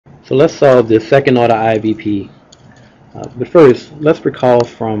So let's solve the second order IVP. But first, let's recall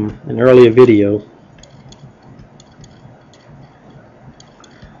from an earlier video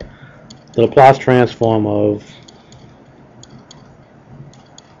the Laplace transform of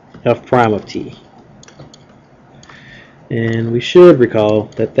f prime of t. And we should recall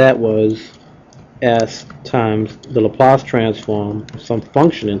that that was s times the Laplace transform of some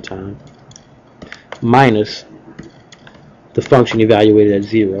function in time minus the function evaluated at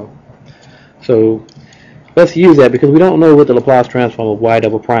 0. So let's use that because we don't know what the Laplace transform of y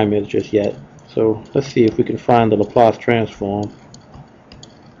double prime is just yet. So let's see if we can find the Laplace transform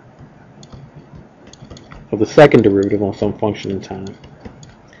of the second derivative on some function in time.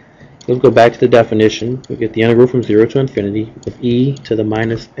 Let's go back to the definition. We get the integral from 0 to infinity of e to the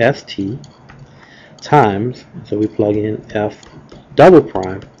minus st times, so we plug in f double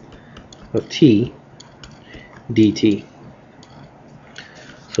prime of t dt.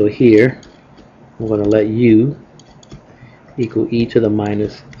 So here we're going to let u equal e to the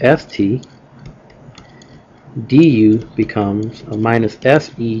minus st. Du becomes a minus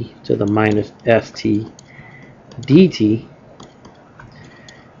se to the minus st dt.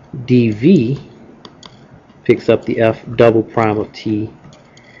 dv picks up the f double prime of t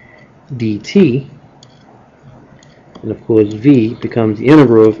dt, and of course v becomes the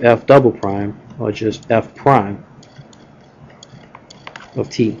integral of f double prime, or just f prime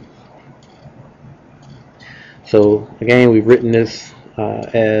of t. So again, we've written this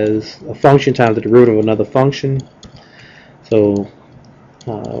as a function times the derivative of another function. So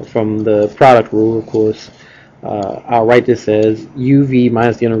from the product rule, of course, I'll write this as uv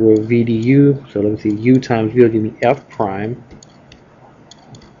minus the integral of v du. So let me see, u times v will give me f prime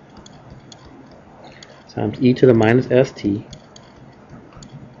times e to the minus st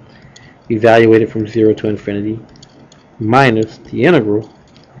evaluated from 0 to infinity minus the integral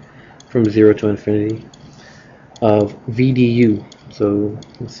from 0 to infinity of v du. So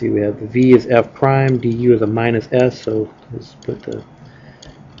let's see, we have the v is f prime, du is a minus s, so let's put the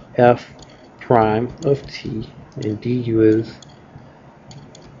f prime of t, and du is,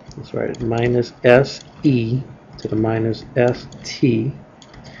 that's right, minus se to the minus st.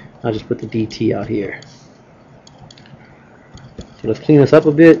 I'll just put the dt out here. So let's clean this up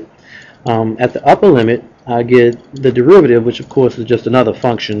a bit. At the upper limit, I get the derivative, which of course is just another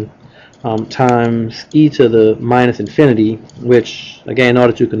function, times e to the minus infinity, which again, in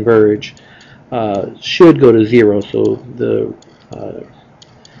order to converge, should go to 0. So the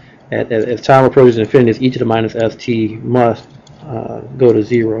as time approaches infinity, e to the minus st must go to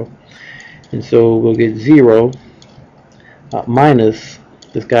 0. And so we'll get 0 minus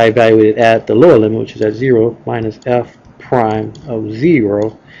this guy evaluated at the lower limit, which is at 0, minus f prime of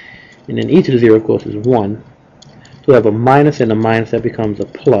 0. And then e to the 0, of course, is 1. So we have a minus and a minus, that becomes a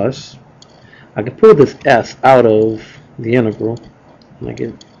plus. I can pull this s out of the integral, and I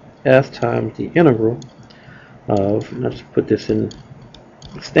get s times the integral of, and I'll just put this in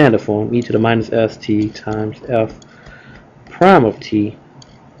standard form, e to the minus st times f prime of t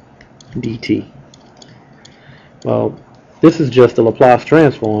dt. Well, this is just the Laplace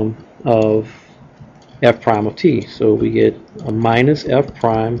transform of f prime of t. So we get a minus f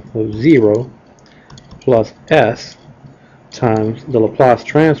prime of 0 plus s times the Laplace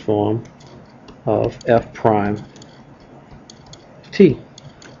transform of f prime of t,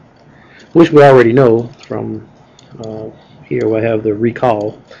 which we already know from here where I have the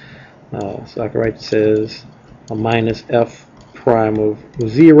recall. So I can write this as a minus f prime of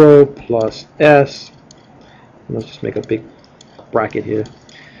 0 plus s. Let's just make a big bracket here.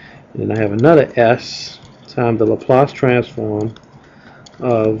 And then I have another s times the Laplace transform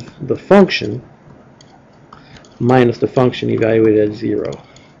of the function minus the function evaluated at 0.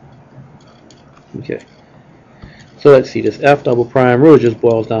 Okay. So let's see, this f double prime really just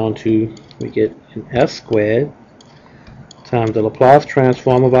boils down to, we get an s squared times the Laplace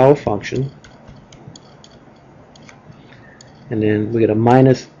transform of our function, and then we get a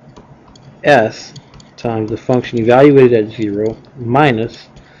minus s times the function evaluated at 0 minus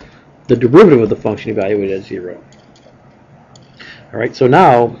the derivative of the function evaluated at 0. Alright, so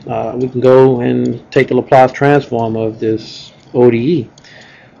now we can go and take the Laplace transform of this ODE.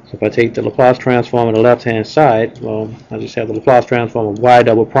 So if I take the Laplace transform on the left hand side, well, I just have the Laplace transform of y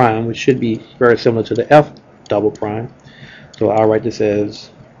double prime, which should be very similar to the f double prime. So I'll write this as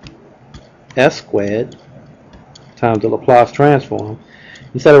s squared times the Laplace transform.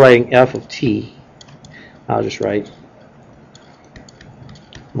 Instead of writing f of t, I'll just write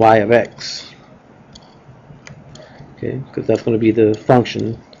y of x. Okay, because that's going to be the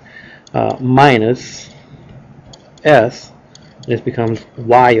function minus s this becomes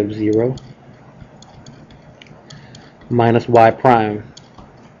y of 0 minus y prime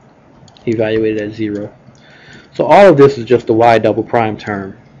evaluated at 0. So all of this is just the y double prime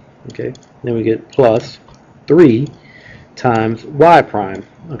term. Okay, then we get plus 3 times y prime.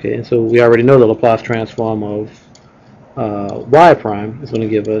 Okay, and so we already know the Laplace transform of y prime is going to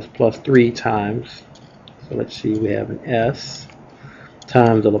give us plus 3 times, so let's see, we have an s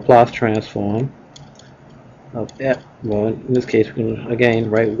times the Laplace transform of f, well in this case we're going to again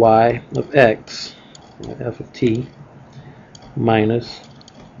write y of x, f of t, minus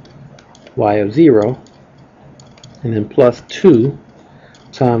y of 0, and then plus 2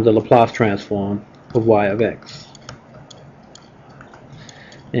 times the Laplace transform of y of x.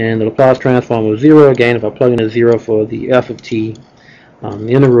 And the Laplace transform of 0, again, if I plug in a 0 for the f of t, the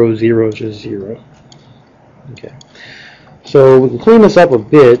inner row 0 is just 0. Okay, so we can clean this up a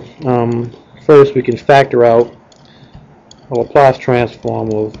bit. First, we can factor out a Laplace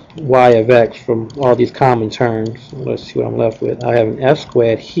transform of y of x from all these common terms. Let's see what I'm left with. I have an s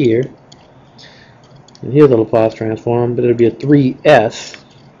squared here, and here's the Laplace transform, but it'll be a 3s,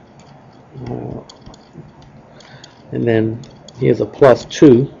 and then here's a plus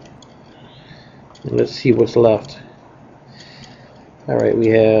 2, and let's see what's left. Alright, we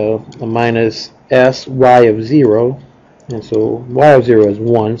have a minus s y of 0, and so y of 0 is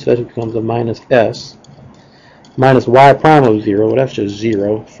 1, so that becomes a minus s, minus y prime of 0, well that's just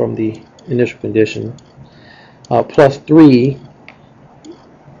 0 from the initial condition, plus 3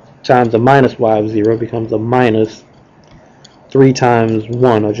 times the minus y of 0 becomes a minus 3 times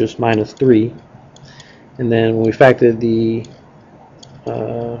 1, or just minus 3. And then when we factor the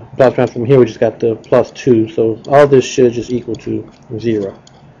Laplace transform here, we just got the plus 2. So all this should just equal to 0.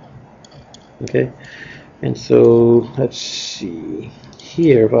 Okay, and so let's see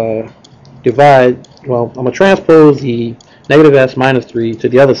here. If I divide, well, I'm going to transpose the negative s minus 3 to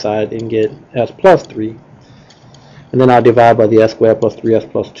the other side and get s plus 3. And then I'll divide by the s squared plus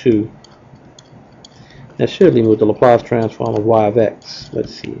 3s plus 2. That should leave me with the Laplace transform of y of x.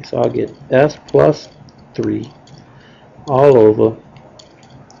 Let's see. So I'll get s plus 3 all over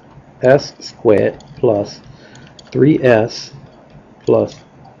s squared plus 3s plus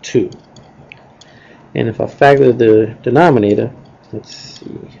 2. And if I factor the denominator, let's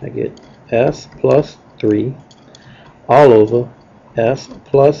see, I get s plus 3 all over s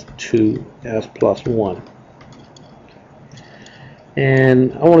plus 2 s plus 1.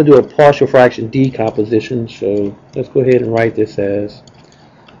 And I want to do a partial fraction decomposition, so let's go ahead and write this as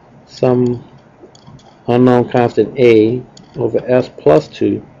some unknown constant a over s plus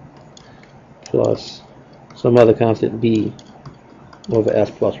 2 plus some other constant b over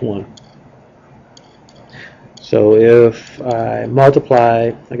s plus 1. So if I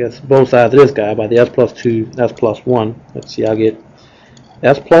multiply, I guess, both sides of this guy by the s plus 2, s plus 1, let's see, I'll get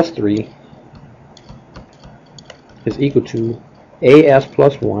s plus 3 is equal to as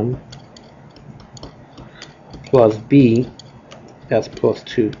plus 1 plus b s plus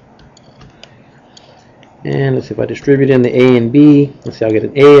 2. And let's see, if I distribute in the a and b, let's see, I'll get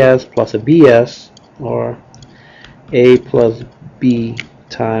an as plus a bs, or a plus b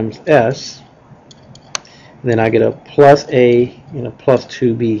times s. And then I get a plus a and a plus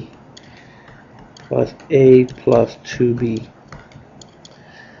 2b, plus a plus 2b.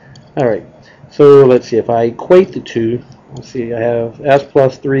 Alright, so let's see, if I equate the two, let's see, I have s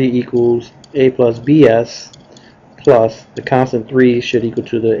plus 3 equals a plus bs, plus the constant 3 should equal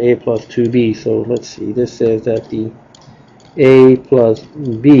to the a plus 2b. So let's see, this says that the a plus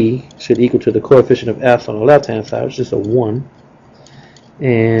b should equal to the coefficient of s on the left hand side, which is just a 1.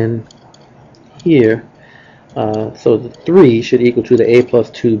 And here, so the 3 should equal to the a plus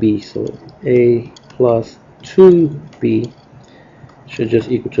 2b. So a plus 2b should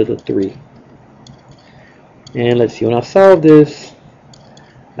just equal to the 3. And let's see, when I solve this,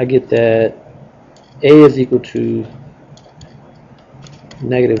 I get that a is equal to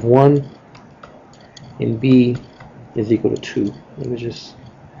negative 1 and b is equal to 2. Let me just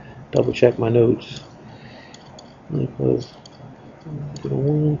double check my notes.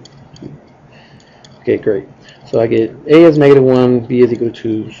 Okay, great. So I get a is negative 1, b is equal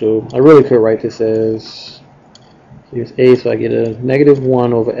to 2. So I really could write this as, here's a, so I get a negative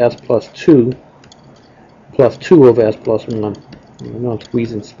 1 over s plus 2 plus 2 over s plus 1. I'm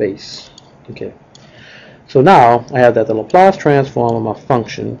squeezing space. Okay. So now I have that the Laplace transform of my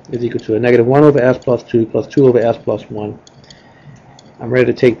function is equal to a negative 1 over s plus 2 plus 2 over s plus 1. I'm ready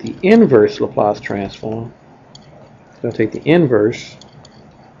to take the inverse Laplace transform. I'm going to take the inverse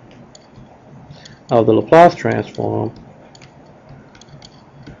of the Laplace transform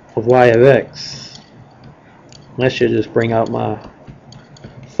of y of x That should just bring out my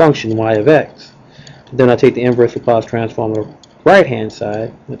function y of x. Then I take the inverse Laplace transform on the right hand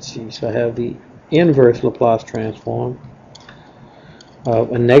side. Let's see, so I have the inverse Laplace transform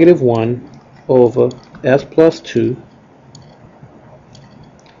of a negative 1 over s plus 2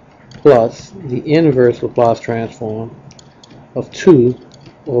 plus the inverse Laplace transform of 2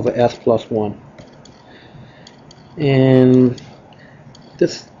 over s plus 1. And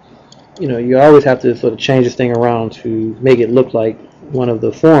this, you always have to sort of change this thing around to make it look like one of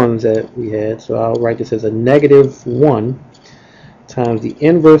the forms that we had. So I'll write this as a negative 1 times the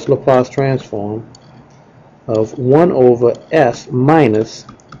inverse Laplace transform of 1 over s minus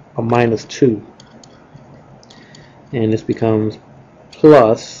a minus 2. And this becomes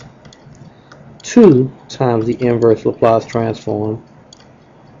plus 2 times the inverse Laplace transform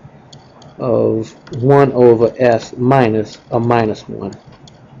of 1 over s minus a minus 1.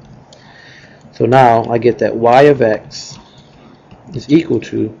 So now I get that y of x is equal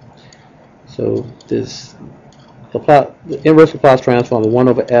to, so this the inverse Laplace transform of 1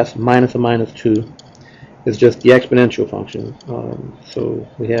 over s minus a minus 2 is just the exponential function. So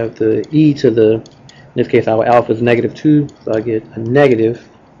we have the e to the, in this case our alpha is negative 2, so I get a negative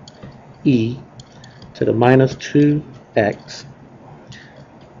e to the minus 2x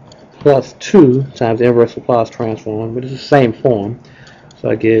plus 2 times the inverse Laplace transform, but it's the same form. So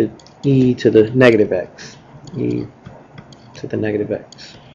I get e to the negative x. E to the negative x.